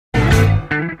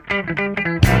Morning,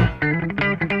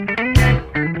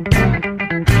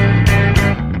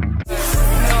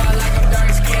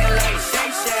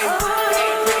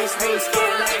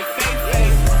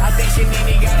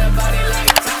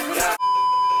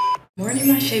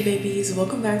 my Shay babies.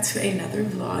 Welcome back to another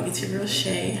vlog. It's your girl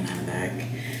Shay, and I'm back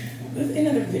with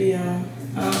another video.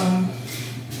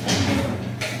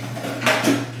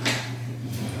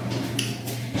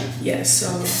 Yeah,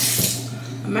 so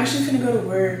I'm actually gonna go to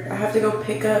work. I have to go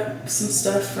pick up some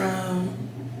stuff from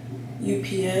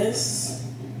UPS,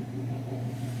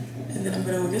 and then I'm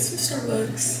gonna go get some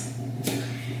Starbucks,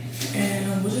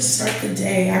 and we'll just start the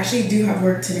day. I actually do have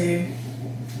work today,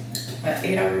 an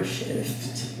 8-hour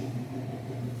shift,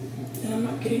 and I'm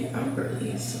not getting out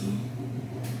early, so.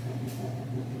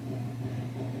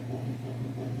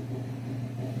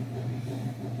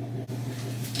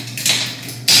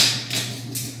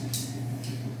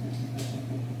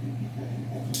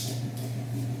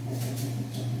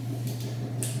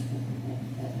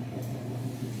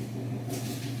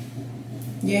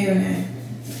 Yay or nay?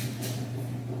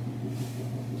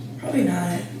 Probably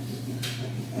not.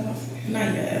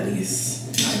 Not yet, at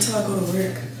least. Not until I go to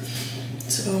work.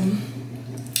 So,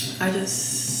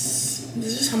 this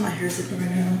is just how my hair is looking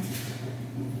right now.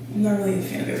 I'm not really a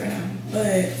fan of it right now.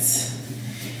 But,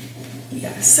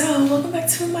 yeah. So, welcome back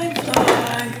to my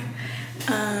vlog.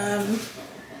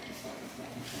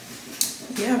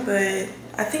 Yeah, but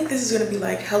I think this is going to be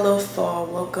like, hello fall,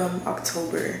 welcome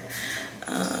October.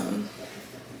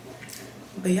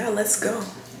 But yeah, let's go.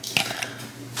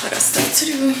 I got stuff to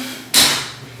do.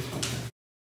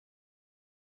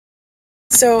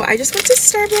 So I just went to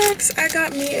Starbucks. I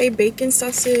got me a bacon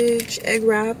sausage egg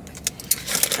wrap,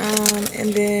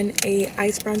 and then a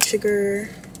iced brown sugar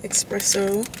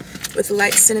espresso with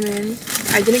light cinnamon.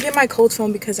 I didn't get my cold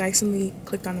foam because I accidentally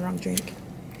clicked on the wrong drink.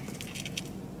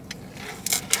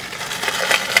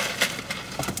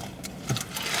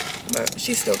 But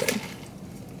she's still good.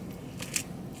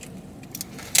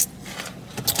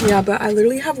 Yeah, but I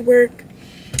literally have work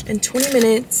in 20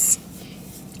 minutes.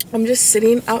 I'm just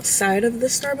sitting outside of the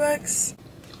Starbucks.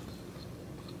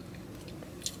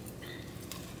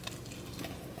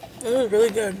 This is really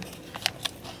good.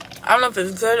 I don't know if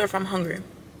it's good or if I'm hungry.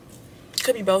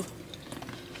 Could be both.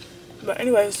 But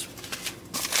anyways,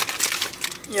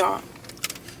 y'all,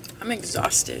 I'm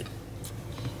exhausted.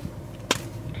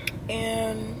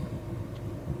 And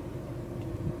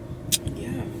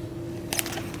yeah.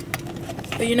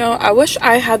 But you know, I wish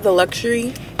I had the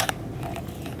luxury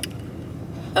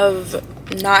of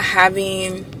not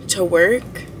having to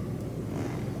work,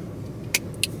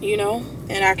 you know,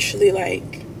 and actually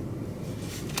like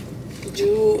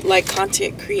do like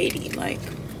content creating.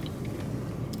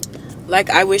 Like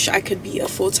I wish I could be a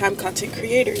full-time content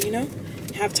creator, you know,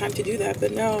 and have time to do that.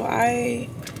 But no, I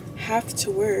have to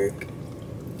work.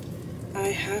 I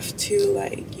have to,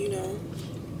 like, you know,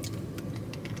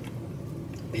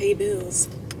 pay bills,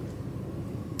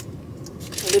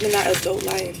 living that adult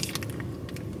life.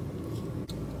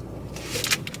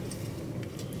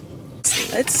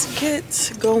 Let's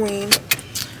get going.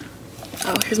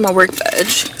 Oh, here's my work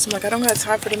badge. Because I'm like, I don't have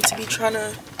time for them to be trying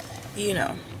to, you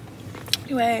know.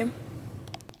 Anyway.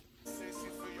 So,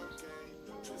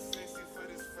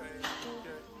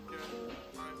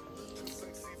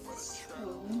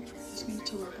 just going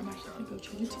to work. I'm actually going to go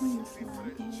change it to my uniform.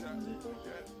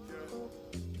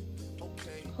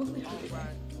 And hopefully I'll do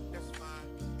that.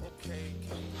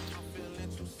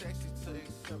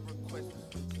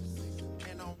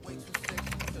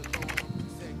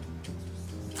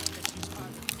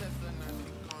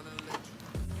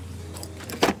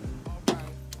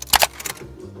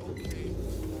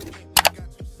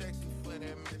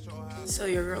 So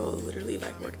your girl literally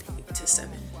like worked 8 to 7,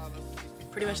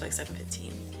 pretty much like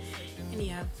 7:15, and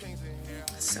yeah,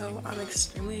 so I'm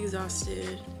extremely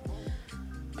exhausted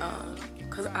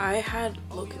because I had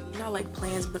not like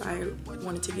plans, but I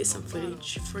wanted to get some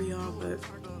footage for y'all. But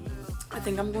I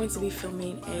think I'm going to be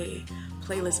filming a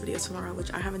playlist video tomorrow,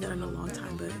 which I haven't done in a long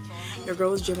time. But your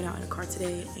girl was driving out in a car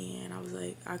today, and I was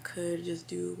like, I could just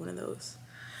do one of those,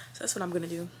 so that's what I'm gonna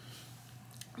do.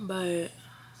 But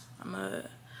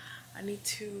I need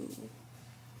to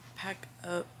pack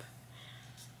up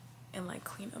and like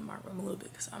clean up my room a little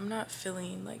bit because I'm not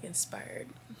feeling like inspired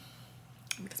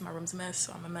because my room's a mess,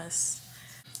 so I'm a mess.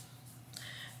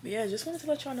 But yeah, just wanted to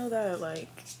let y'all know that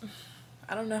like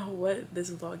I don't know what this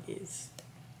vlog is.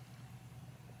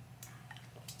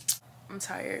 I'm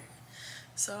tired,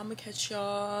 so I'm gonna catch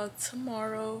y'all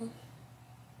tomorrow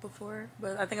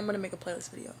but I think I'm gonna make a playlist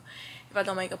video. If I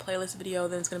don't make a playlist video,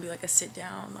 then it's gonna be like a sit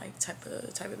down like type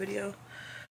of video.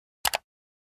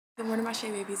 Good morning, my Shay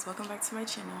babies. Welcome back to my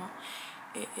channel.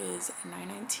 It is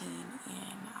 9:19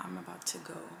 and I'm about to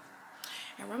go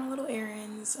and run my little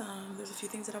errands. There's a few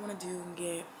things that I want to do and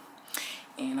get,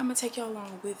 and I'm gonna take y'all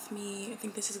along with me. I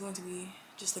think this is going to be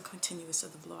just the continuous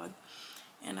of the vlog,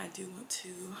 and I do want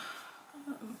to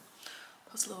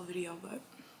post a little video,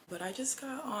 but I just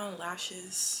got on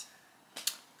lashes,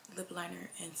 lip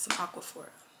liner, and some Aquaphor.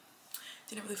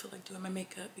 Didn't really feel like doing my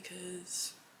makeup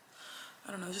because I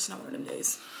don't know, it's just not one of them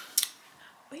days.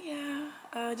 But yeah,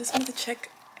 I just wanted to check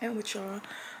in with y'all.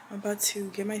 I'm about to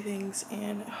get my things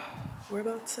and we're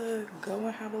about to go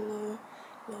and have a little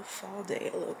fall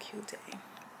day, a little cute day.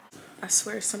 I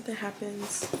swear something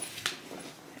happens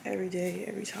every day,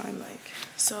 every time. Like,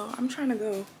 so I'm trying to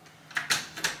go,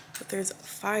 but there's a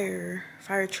fire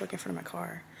truck in front of my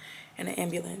car and an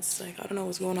ambulance. Like, I don't know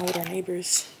what's going on with our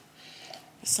neighbors,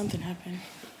 but something happened.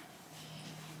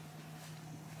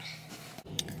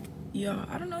 Y'all,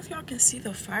 I don't know if y'all can see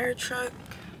the fire truck.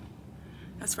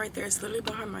 That's right there. It's literally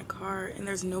behind my car and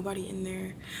there's nobody in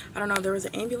there. I don't know, there was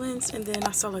an ambulance and then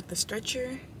I saw like the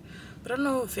stretcher, but I don't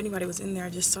know if anybody was in there. I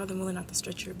just saw them wheeling out the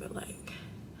stretcher, but like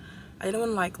I didn't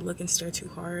want to like look and stare too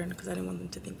hard because I didn't want them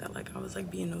to think that like I was like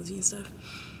being nosy and stuff.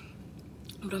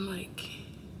 But I'm like,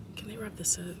 can they wrap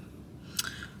this up?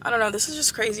 I don't know, this is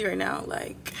just crazy right now.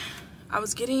 Like, I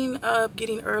was getting up,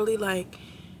 getting early, like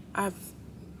I've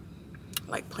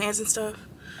like plans and stuff,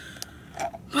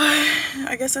 but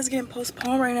I guess that's getting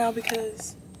postponed right now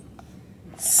because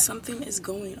something is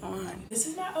going on. This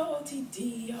is my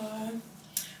OOTD, y'all.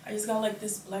 I just got like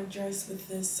this black dress with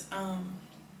this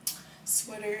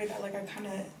sweater that like I kind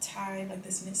of tied, like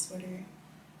this knit sweater.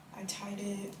 I tied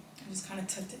it, I just kind of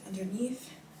tucked it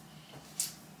underneath.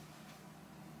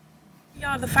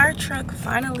 Y'all, the fire truck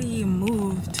finally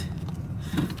moved.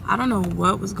 I don't know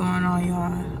what was going on,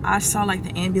 y'all. I saw like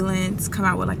the ambulance come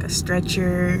out with like a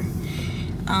stretcher,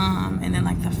 and then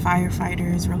like the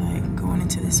firefighters were like going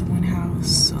into this one house.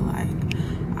 So like,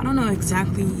 I don't know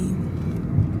exactly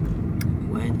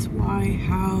what, why,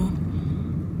 how,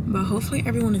 but hopefully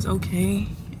everyone is okay.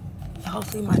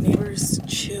 Hopefully my neighbors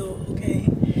chill, okay?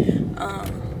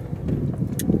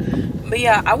 But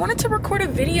yeah, I wanted to record a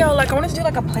video. Like, I wanted to do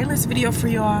like a playlist video for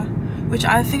y'all, which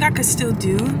I think I could still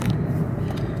do.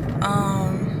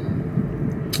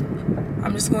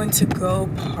 I'm just going to go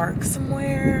park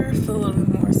somewhere, feel a little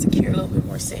bit more secure, a little bit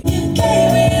more safe.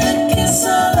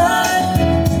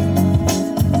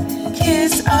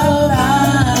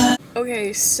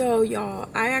 Okay, so y'all,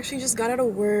 I actually just got out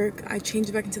of work. I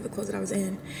changed back into the clothes that I was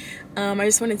in. I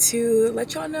just wanted to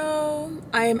let y'all know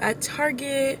I am at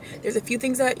Target. There's a few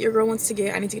things that your girl wants to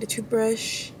get. I need to get a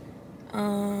toothbrush.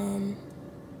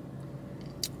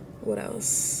 What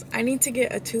else? I need to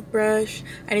get a toothbrush.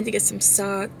 I need to get some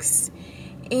socks.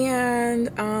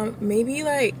 And maybe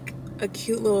like a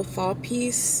cute little fall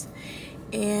piece.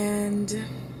 And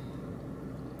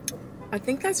I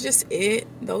think that's just it.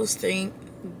 Those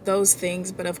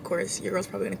things, but of course your girl's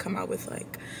probably gonna come out with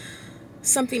like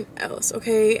something else,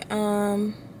 okay?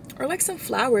 Or like some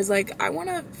flowers. Like, I want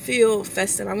to feel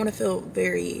festive. I want to feel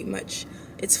very much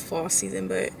it's fall season,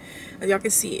 but as y'all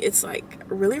can see, it's like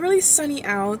really sunny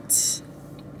out.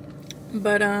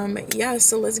 But yeah,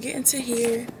 so let's get into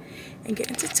here and get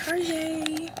into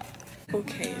Target.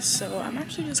 Okay, so I'm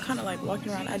actually just kind of like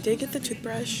walking around. I did get the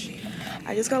toothbrush.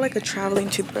 I just got like a traveling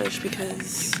toothbrush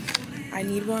because I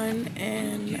need one,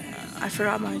 and I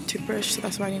forgot my toothbrush, so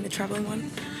that's why I need a traveling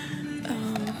one.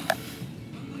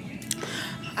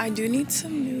 I do need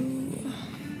some new,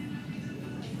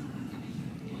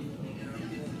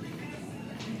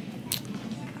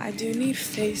 I do need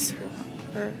face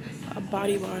wash or a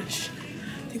body wash.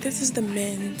 I think this is the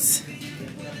men's.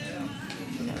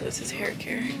 No, this is hair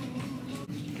care.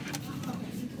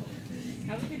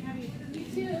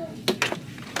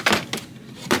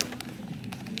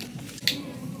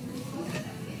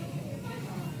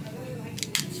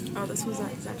 Oh, this one's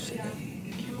not actually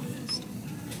camel nest.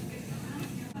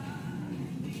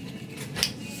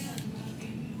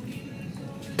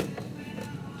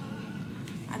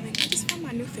 I think I just found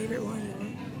my new favorite one, y'all.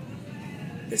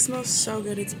 This smells so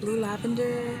good. It's blue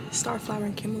lavender, starflower,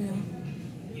 and chamomile.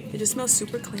 It just smells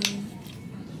super clean.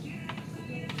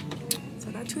 So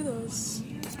I got 2 of those.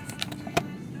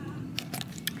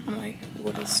 I'm like,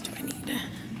 what else do I need?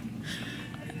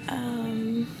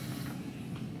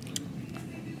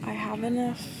 I have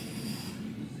enough.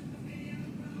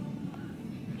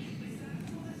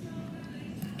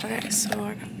 Okay,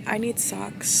 so I need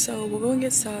socks. So we'll go and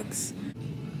get socks.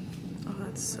 Oh,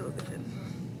 that's so good.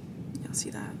 Y'all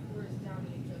see that?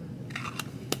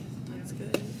 That's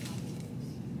good.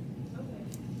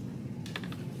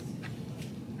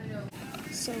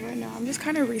 So right now I'm just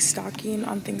kind of restocking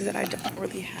on things that I don't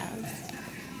really have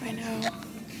right now.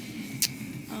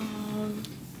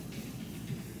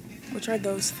 Which are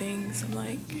those things.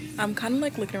 I'm kind of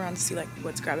like looking around to see like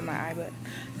what's grabbing my eye, but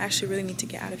I actually really need to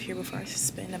get out of here before I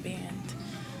spin a band.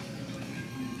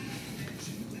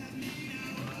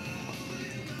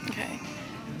 Okay,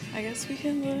 I guess we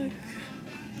can look.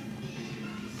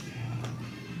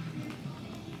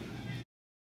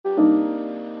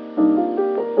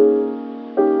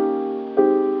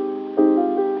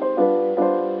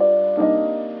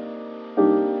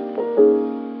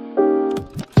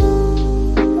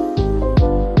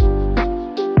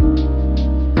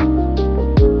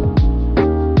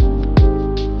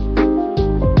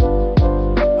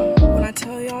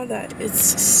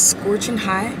 It's scorching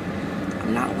hot.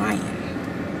 I'm not lying.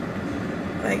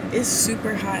 Like, it's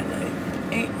super hot. Like,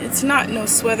 it's not no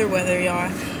sweater weather,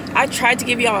 y'all. I tried to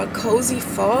give y'all a cozy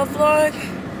fall vlog,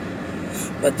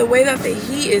 but the way that the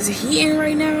heat is heating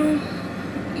right now,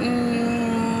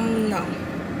 no.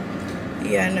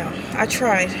 Yeah, no. I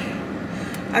tried,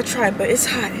 but it's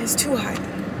hot. It's too hot.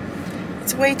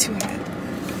 It's way too hot.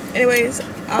 Anyways,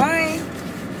 I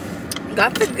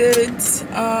got the goods.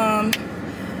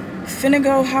 Finna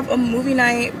go have a movie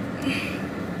night,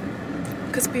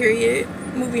 cause period,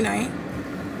 movie night.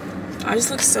 I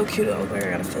just look so cute over there.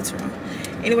 I got a filter on.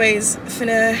 Anyways,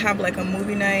 finna have like a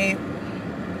movie night.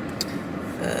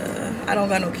 I don't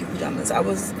got no cute pajamas. I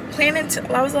was planning to,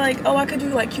 I was like, oh, I could do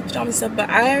like cute pajama stuff, but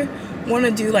I want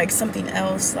to do like something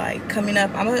else like coming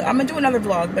up. I'm gonna do another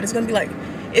vlog, but it's gonna be like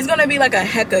a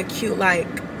hecka cute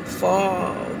like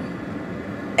fall,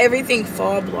 everything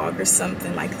fall vlog or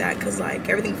something like that, because like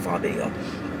everything fall video,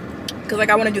 because like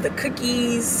I want to do the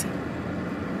cookies,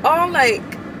 all like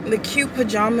the cute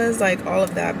pajamas, like all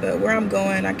of that. But where I'm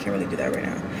going, I can't really do that right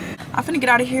now. I'm finna get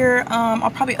out of here. I'll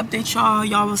probably update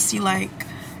y'all will see like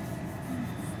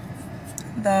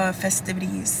the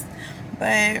festivities,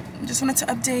 but just wanted to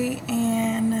update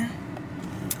and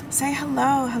say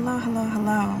hello,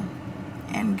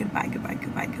 and goodbye.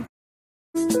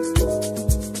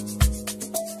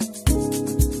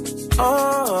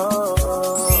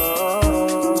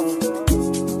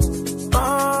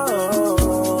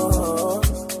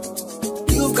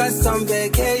 You've got some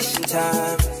vacation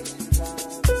time.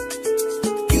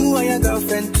 You and your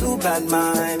girlfriend, too bad,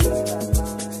 man.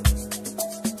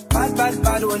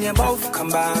 Bad when you both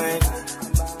combine.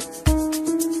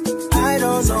 I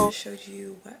don't know. I showed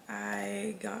you what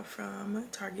I got from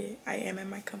Target. I am in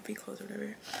my comfy clothes or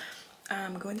whatever.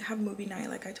 I'm going to have movie night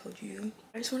like I told you.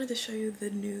 I just wanted to show you the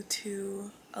new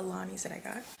 2 Alanis that I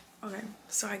got. Okay,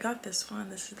 so I got this one.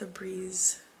 This is the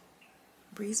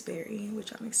Breezeberry,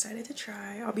 which I'm excited to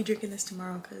try. I'll be drinking this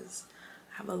tomorrow because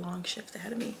I have a long shift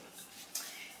ahead of me.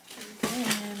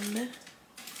 And then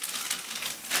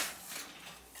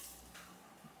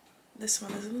this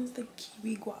one's the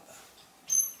Kiwi Guava.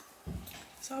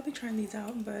 So I'll be trying these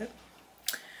out, but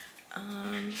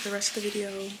the rest of the video,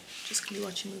 just gonna be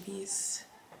watching movies,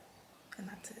 and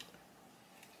that's it.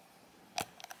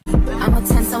 I'm a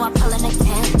 10, so I pull an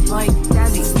Android.